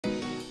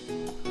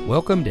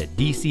Welcome to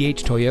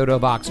DCH Toyota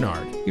of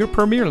Oxnard, your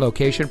premier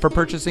location for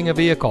purchasing a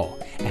vehicle.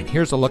 And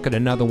here's a look at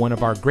another one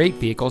of our great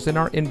vehicles in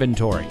our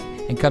inventory,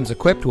 and comes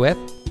equipped with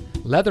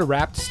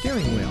leather-wrapped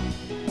steering wheel,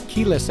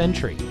 keyless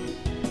entry,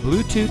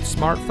 Bluetooth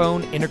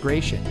smartphone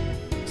integration,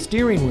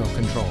 steering wheel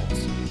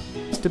controls,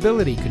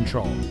 stability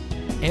control,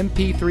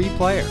 MP3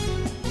 player,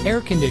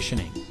 air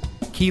conditioning,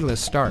 keyless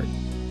start,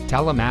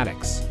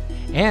 telematics,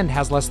 and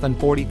has less than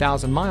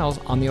 40,000 miles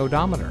on the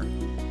odometer.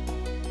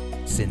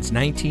 Since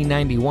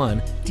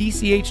 1991,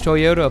 DCH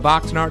Toyota of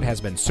Oxnard has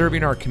been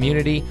serving our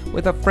community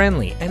with a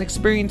friendly and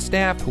experienced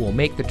staff who will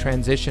make the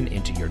transition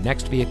into your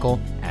next vehicle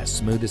as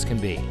smooth as can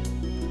be.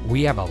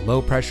 We have a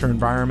low-pressure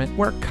environment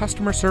where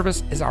customer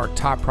service is our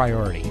top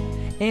priority,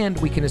 and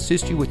we can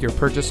assist you with your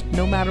purchase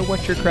no matter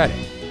what your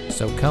credit.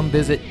 So come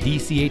visit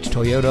DCH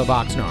Toyota of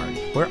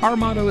Oxnard, where our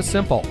motto is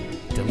simple: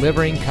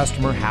 delivering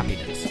customer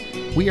happiness.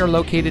 We are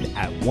located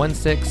at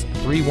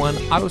 1631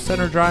 Auto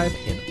Center Drive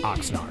in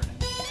Oxnard.